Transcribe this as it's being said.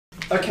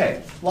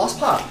Okay, last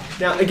part.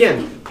 Now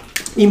again,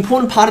 the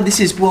important part of this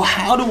is, well,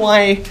 how do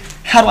I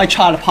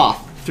chart a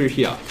path through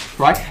here,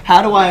 right?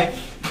 How do I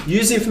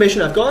use the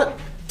information I've got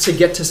to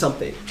get to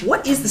something?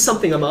 What is the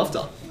something I'm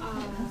after?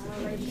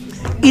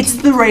 It's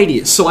the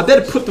radius. So I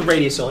better put the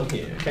radius on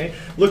here, okay?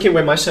 Looking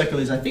where my circle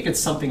is, I think it's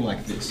something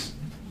like this.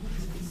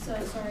 So,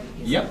 sorry,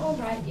 is Yep. it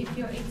alright if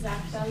your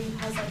exact value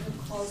has like a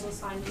cos or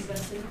sine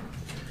inversion?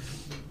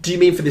 Do you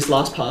mean for this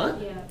last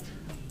part? Yeah.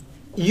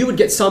 You would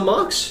get some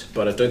marks,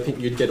 but I don't think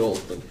you'd get all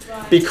of them.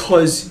 Right.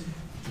 Because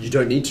you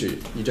don't need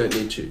to. You don't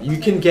need to. You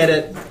can get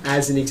it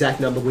as an exact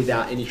number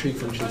without any trig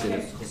functions in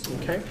it.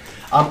 Okay.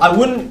 I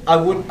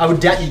would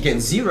doubt you'd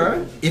get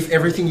 0 if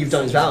everything you've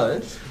done is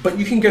valid, but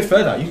you can go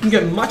further. You can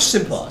go much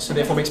simpler, so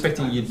therefore I'm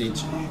expecting you'd need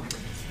to.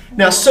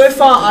 Now, so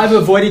far I've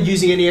avoided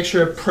using any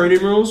extra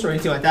pronumerals or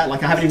anything like that.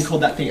 Like I haven't even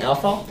called that thing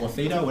alpha or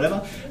theta or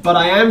whatever, but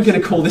I am going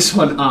to call this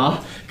one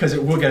r because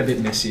it will get a bit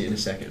messy in a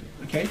second.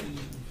 Okay.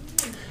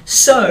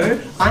 So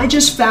I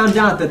just found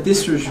out that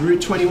this was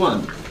root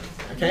 21.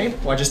 Okay.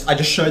 Well, I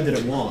just showed that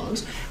it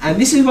was, and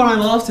this is what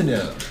I'm after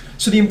now.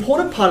 So the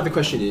important part of the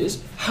question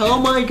is, how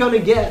am I going to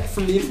get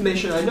from the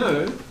information I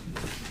know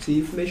to the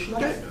information I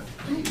don't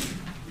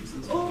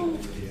know?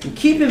 And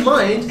keep in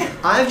mind,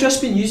 I've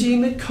just been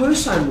using the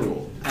cosine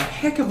rule a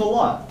heck of a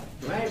lot,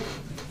 right?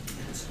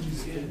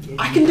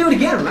 I can do it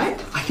again, right?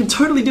 I can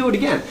totally do it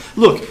again.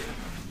 Look,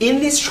 in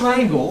this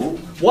triangle,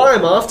 what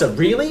I'm after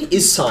really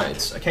is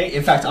sides, okay?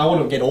 In fact, I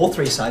want to get all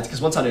 3 sides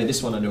because once I know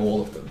this one, I know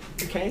all of them,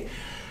 okay?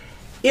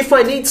 If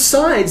I need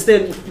sides,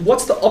 then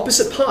what's the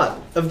opposite part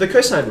of the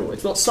cosine rule?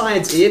 It's not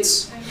sides,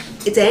 it's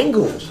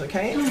angles,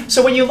 okay?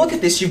 So when you look at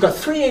this, you've got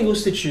 3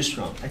 angles to choose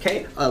from,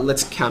 okay?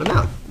 Let's count them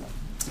out.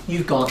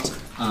 You've got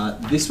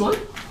this one,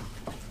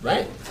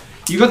 right?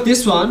 You've got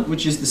this one,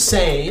 which is the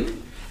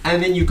same,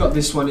 and then you've got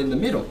this one in the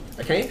middle,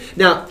 okay?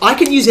 Now, I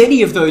can use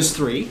any of those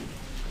 2,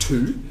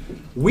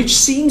 which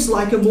seems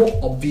like a more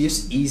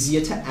obvious,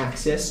 easier to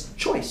access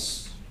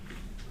choice.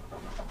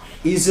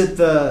 Is it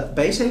the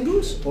base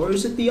angles or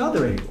is it the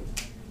other angle?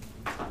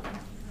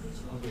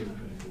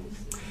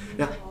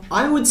 Now,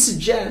 I would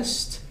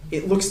suggest,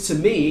 it looks to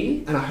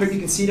me, and I hope you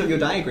can see it on your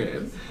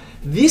diagram,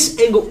 this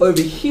angle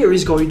over here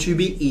is going to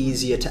be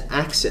easier to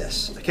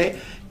access, okay?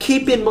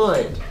 Keep in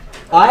mind,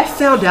 I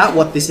found out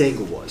what this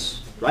angle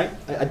was, right?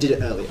 I did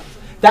it earlier.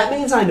 That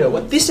means I know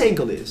what this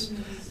angle is.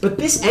 But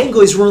this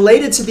angle is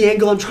related to the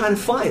angle I'm trying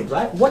to find,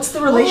 right? What's the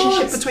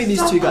relationship between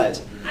these 2 guys?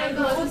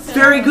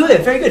 Very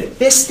good, very good.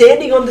 They're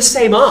standing on the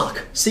same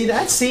arc. See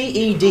that?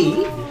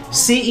 CED.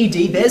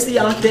 CED, there's the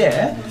arc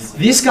there.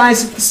 This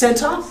guy's at the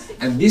center,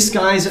 and this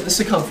guy's at the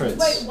circumference.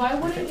 Wait, why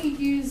wouldn't you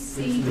use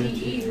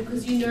CDE?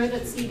 Because you know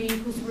that CD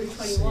equals root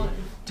 21.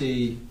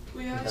 D.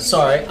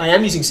 Sorry, I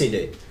am using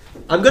CD.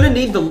 I am gonna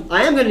need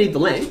the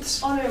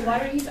lengths. Oh no, why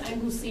don't you use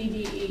angle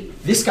CDE?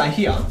 This guy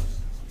here.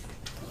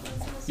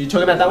 You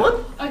talking about that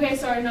one? Okay,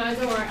 sorry, no,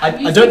 don't worry.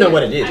 I don't know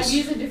what it is. I've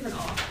used a different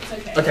R. It's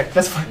okay. Okay,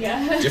 that's fine.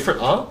 Yeah.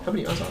 Different R? How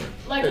many R's are there?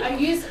 Like, I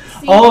use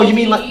CDE. Oh, you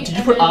mean like, did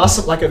you put R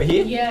like over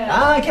here? Yeah.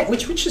 Ah, okay,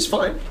 which is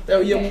fine.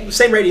 Okay.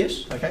 Same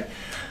radius, okay.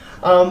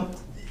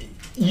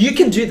 You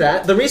can do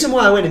that. The reason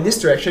why I went in this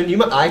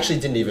direction, I actually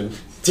didn't even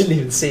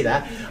see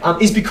that,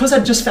 is because I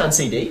just found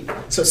CD.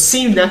 So it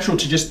seemed natural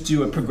to just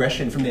do a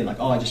progression from there, like,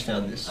 oh, I just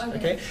found this,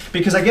 okay?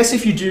 Because I guess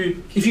if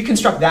you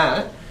construct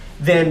that,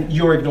 then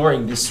you're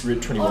ignoring this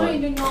root 21. Oh, no,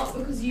 you're not,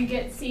 because you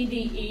get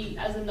CDE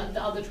as in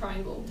the other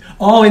triangle.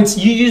 Oh, and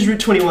you use root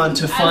 21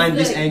 to find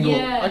this angle.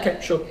 Yeah. Okay,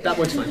 sure, that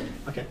works fine.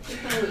 Okay.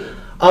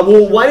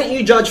 Well, why don't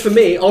you judge for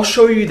me? I'll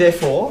show you,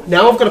 therefore.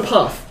 Now I've got a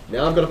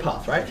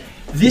path. Right?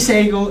 This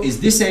angle is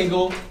this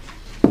angle.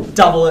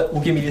 Double it will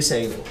give me this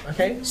angle.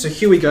 Okay, so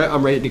here we go.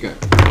 I'm ready to go.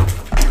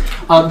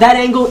 That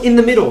angle in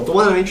the middle, the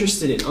one I'm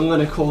interested in, I'm going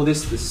to call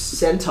this the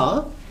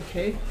center.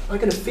 Okay, am I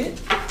going to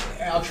fit?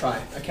 I'll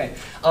try. Okay,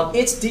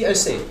 it's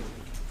DOC.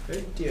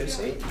 Okay,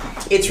 DOC.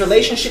 Its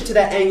relationship to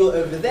that angle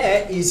over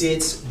there is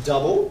its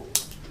double.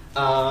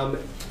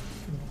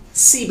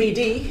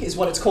 CBD is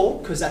what it's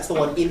called because that's the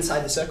one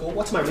inside the circle.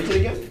 What's my region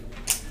again?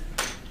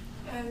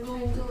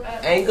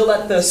 Angle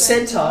at the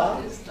center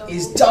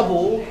is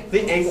double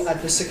the angle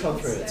at the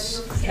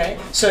circumference. Okay,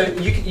 so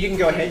you can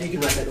go ahead. You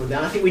can write that one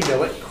down. I think we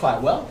know it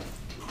quite well.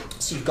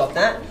 So you've got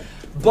that.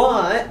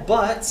 But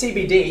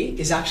CBD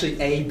is actually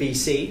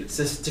ABC. It's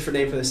just a different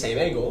name for the same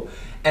angle.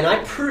 And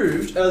I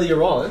proved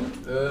earlier on.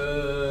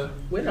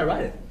 Where did I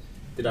write it?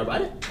 Did I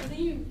write it? I think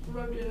you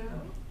wrote it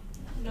out.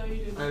 No,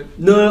 you didn't.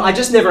 No, I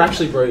just never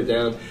actually wrote it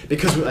down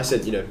because I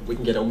said, we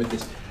can get on with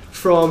this.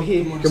 From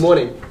here, good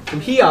morning.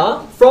 From here,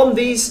 from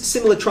these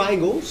similar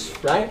triangles,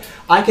 right?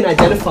 I can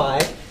identify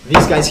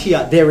these guys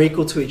here. They're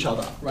equal to each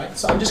other, right?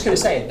 So I'm just going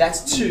to say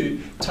that's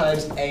 2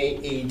 times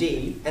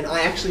AED, and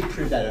I actually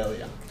proved that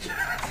earlier.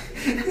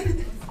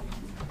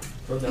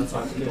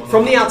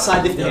 From the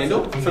outside, lift the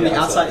handle. From the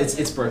outside,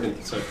 it's broken.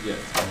 So yeah.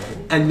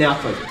 And now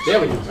close it. There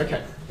we go.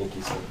 Okay. Thank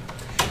you, sir.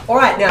 All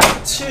right, now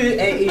 2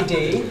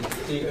 AED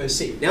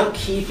DOC. Now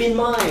keep in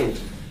mind,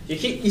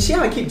 you see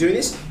how I keep doing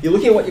this? You're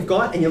looking at what you've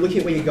got and you're looking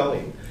at where you're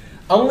going.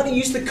 I'm going to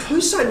use the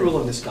cosine rule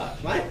on this guy,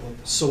 right?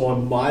 So I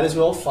might as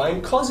well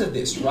find cos of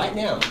this right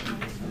now.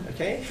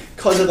 Okay?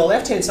 Cos of the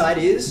left-hand side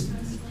is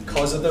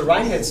cos of the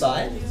right-hand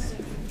side.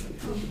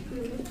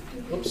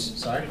 Oops,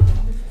 sorry.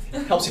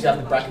 Helps if you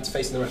have the brackets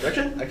facing the right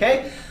direction.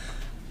 Okay?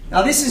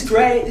 Now this is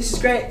great,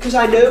 because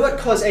I know what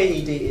cos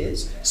AED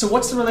is. So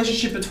what's the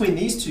relationship between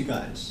these two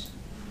guys?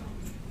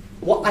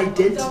 What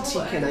identity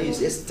can I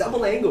use? It's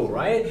double angle,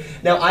 right?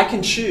 Now I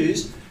can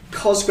choose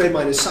cos squared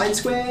minus sine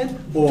squared,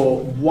 or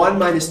 1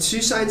 minus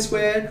 2 sine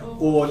squared,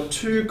 or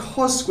 2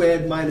 cos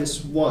squared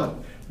minus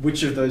 1.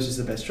 Which of those is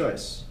the best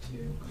choice?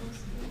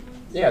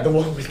 Yeah, the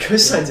one with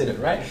cosines in it,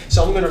 right?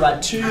 So I'm going to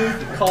write 2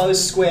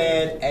 cos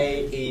squared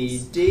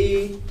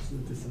AED,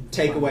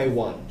 take away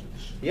 1.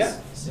 Yeah?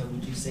 So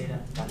would you say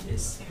that that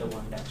is the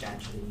one that you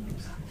actually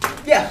use?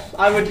 Yeah,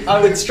 I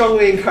would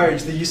strongly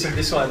encourage the use of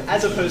this one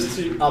as opposed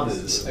to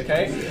others,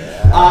 okay?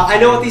 I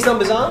know what these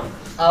numbers are.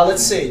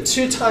 Let's see,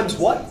 2 times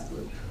what?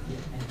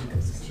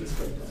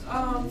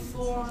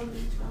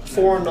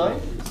 4 and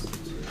 9.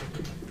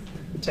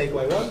 Take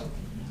away 1.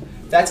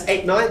 That's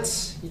 8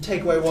 ninths. You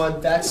take away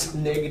 1, that's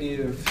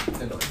negative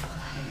a 9.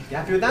 You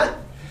happy with that?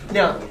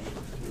 Now,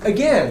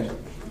 again,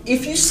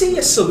 if you see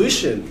a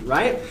solution,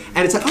 right,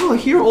 and it's like, oh,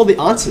 here are all the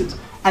answers,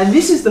 and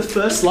this is the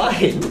first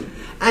line,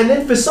 and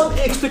then for some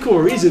inexplicable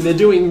reason they're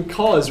doing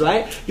cos,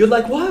 right? You're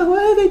like, why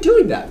are they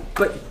doing that?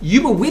 But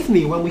you were with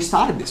me when we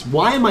started this.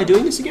 Why am I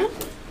doing this again?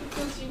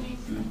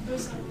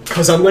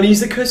 Because I'm going to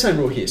use the cosine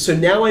rule here. So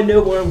now I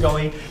know where I'm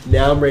going.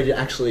 Now I'm ready to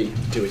actually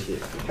do it here.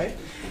 Okay.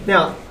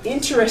 Now,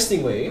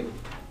 interestingly,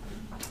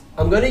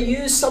 I'm going to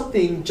use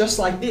something just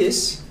like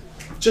this,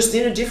 just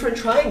in a different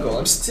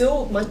triangle.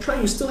 My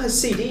triangle still has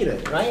CD in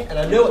it, right? And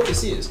I know what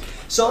this is.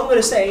 So I'm going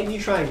to say new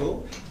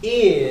triangle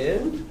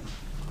in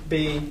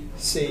B,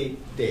 C,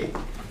 D. And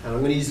I'm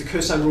going to use the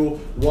cosine rule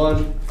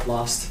one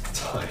last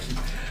time.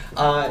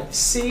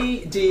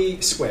 CD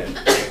squared,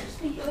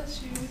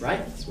 right?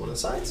 It's one of the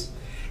sides.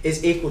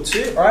 Is equal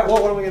to, all right,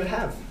 what am I going to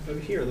have over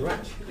here on the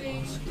right?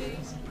 5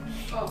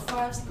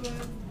 squared.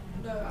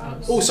 No,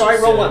 oh,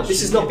 sorry, wrong one.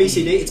 This is not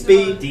BCD, it's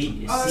D.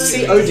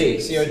 COD.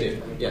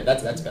 COD. Yeah,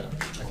 that's better.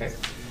 Okay.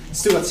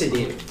 Still got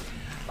CD in it.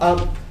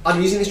 I'm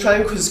using this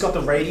triangle because it's got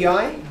the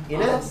radii in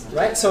it,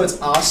 right? So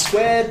it's r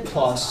squared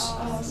plus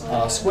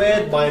r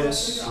squared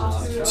minus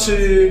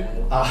 2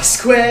 r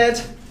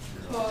squared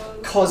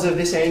cos of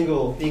this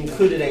angle, the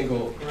included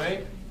angle,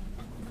 right?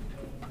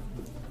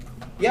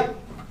 Yep.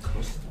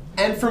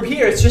 And from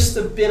here, it's just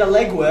a bit of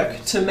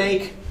legwork to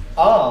make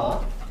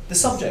r the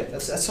subject.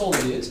 That's all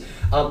it is.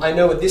 I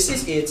know what this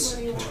is. It's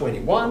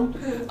 21.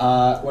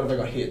 What have I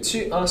got here?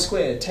 2r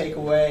squared take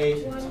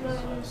away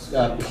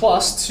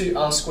plus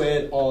 2r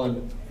squared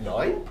on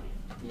 9.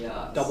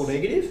 Yes. Double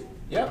negative.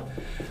 Yep.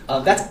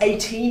 That's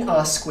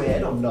 18r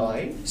squared on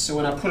 9. So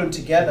when I put them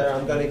together,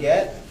 I'm going to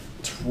get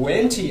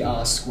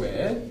 20r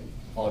squared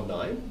on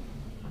 9.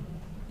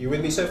 You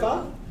with me so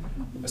far?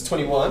 That's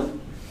 21.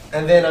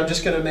 And then I'm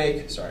just going to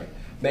make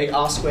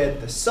r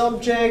squared the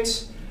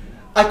subject.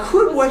 I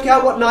could work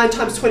out what 9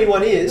 times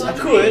 21 is. I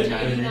could.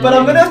 But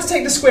I'm going to have to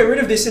take the square root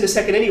of this in a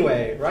second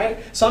anyway,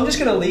 right? So I'm just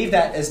going to leave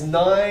that as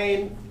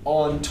 9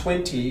 on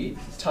 20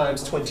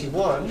 times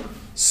 21,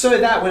 so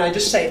that when I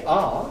just say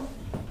r,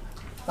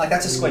 like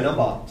that's a square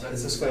number.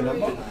 It's a square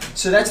number.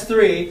 So that's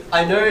 3.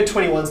 I know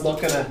 21's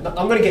not going to,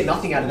 I'm going to get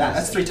nothing out of that.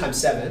 That's 3 times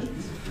 7.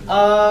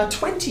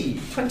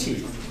 20.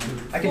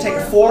 I can take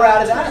a 4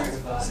 out of that.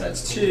 So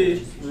that's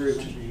 2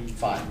 root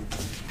 5.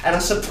 And I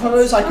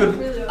suppose I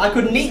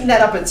could neaten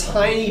that up a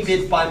tiny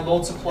bit by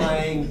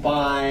multiplying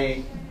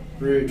by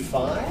root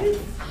 5.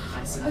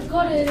 I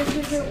got it a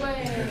different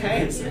way.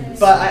 Okay,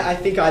 but I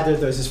think either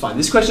of those is fine.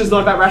 This question is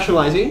not about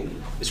rationalizing.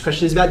 This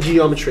question is about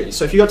geometry.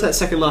 So if you got to that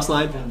second last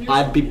line,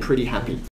 I'd be pretty happy.